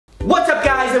What's up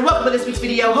guys, and welcome to this week's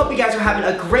video. Hope you guys are having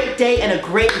a great day and a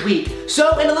great week.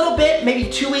 So in a little bit, maybe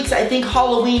 2 weeks, I think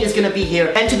Halloween is gonna be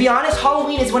here. And to be honest,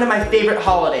 Halloween is one of my favorite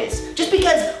holidays. Just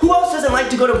because who else doesn't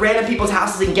like to go to random people's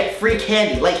houses and get free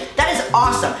candy? Like, that is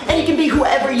awesome. And you can be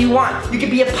whoever you want. You can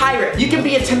be a pirate, you can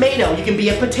be a tomato, you can be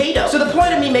a potato. So the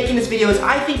point of me making this video is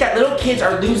I think that little kids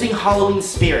are losing Halloween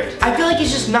spirit. I feel like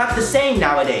it's just not the same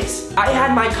nowadays. I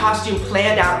had my costume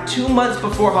planned out 2 months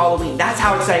before Halloween. That's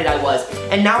how excited I was.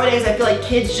 And nowadays I feel like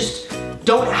kids just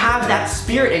don't have that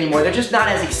spirit anymore. They're just not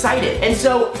as excited. And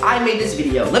so I made this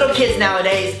video. Little kids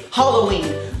nowadays, Halloween,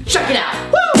 check it out.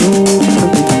 Woo!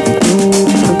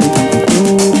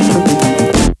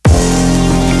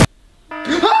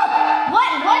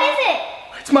 What is it?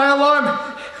 It's my alarm.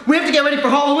 We have to get ready for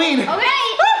Halloween. Okay.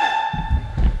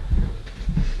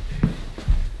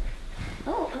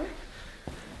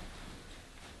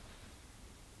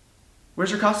 Where's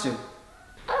your costume?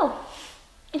 Oh,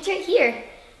 it's right here.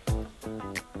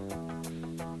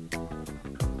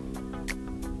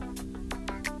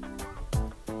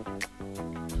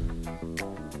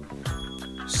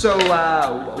 So,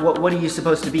 what are you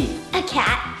supposed to be? A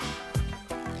cat.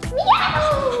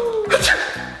 Meow.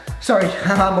 Sorry,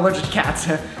 I'm allergic to cats.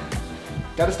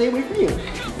 Gotta stay away from you.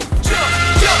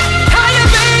 Higher,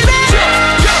 baby!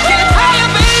 Get higher,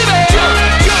 baby!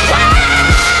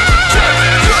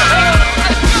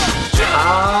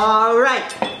 All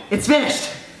right, it's finished.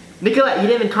 Nicolette, you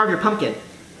didn't even carve your pumpkin.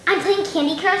 I'm playing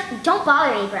Candy Crush. Don't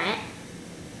bother me, Brent.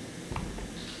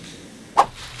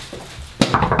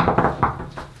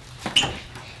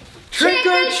 Trick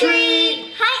or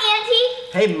treat! Hi,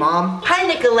 Auntie. Hey, Mom. Hi,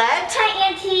 Nicolette. Hi,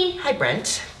 Auntie. Hi,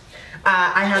 Brent.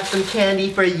 I have some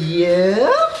candy for you.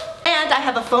 And I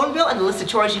have a phone bill and a list of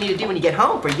chores you need to do when you get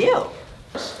home for you.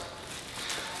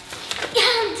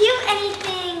 Do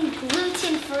anything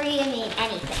gluten-free. I mean,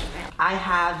 anything, really. I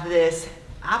have this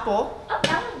apple. Oh,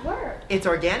 that would work. It's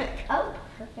organic. Oh,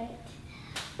 perfect.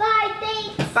 Bye,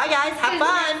 thanks. Bye, guys. Have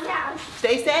fun. Yeah.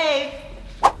 Stay safe.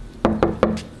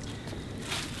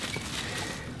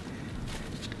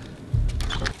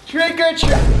 Trick or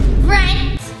treat.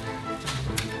 Brent.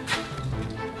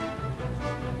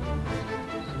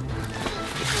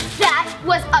 That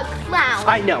was a clown.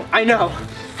 I know.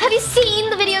 Have you seen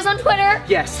the videos on Twitter?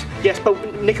 Yes, but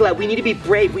Nicolette, we need to be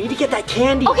brave. We need to get that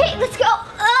candy. Okay, let's go.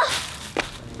 Ugh.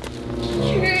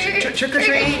 Trick or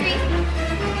treat.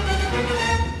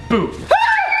 Boo.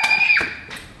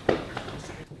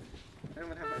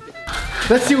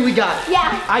 Let's see what we got.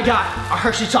 Yeah. I got a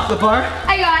Hershey chocolate bar.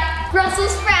 I got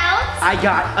Brussels sprouts. I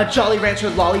got a Jolly Rancher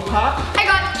lollipop. I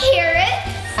got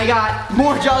carrots. I got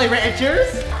more Jolly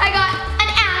Ranchers. I got an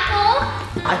apple.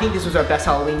 I think this was our best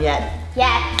Halloween yet.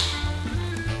 Yeah.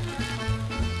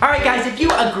 Alright guys, if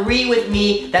you agree with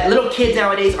me that little kids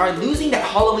nowadays are losing that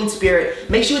Halloween spirit,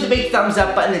 make sure the big thumbs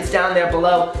up button that's down there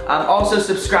below. Also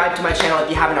subscribe to my channel if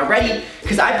you haven't already,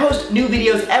 because I post new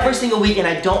videos every single week and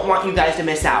I don't want you guys to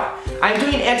miss out. I'm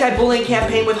doing an anti-bullying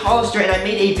campaign with Hollister and I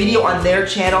made a video on their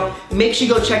channel. Make sure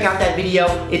you go check out that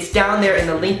video. It's down there in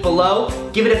the link below.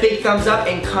 Give it a big thumbs up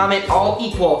and comment all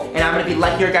equal, and I'm going to be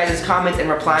liking your guys' comments and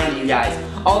replying to you guys.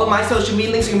 All of my social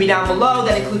media links are going to be down below.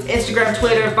 That includes Instagram,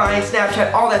 Twitter, Vine,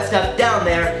 Snapchat, all that stuff down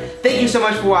there. Thank you so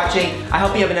much for watching. I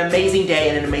hope you have an amazing day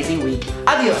and an amazing week.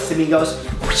 Adios, amigos.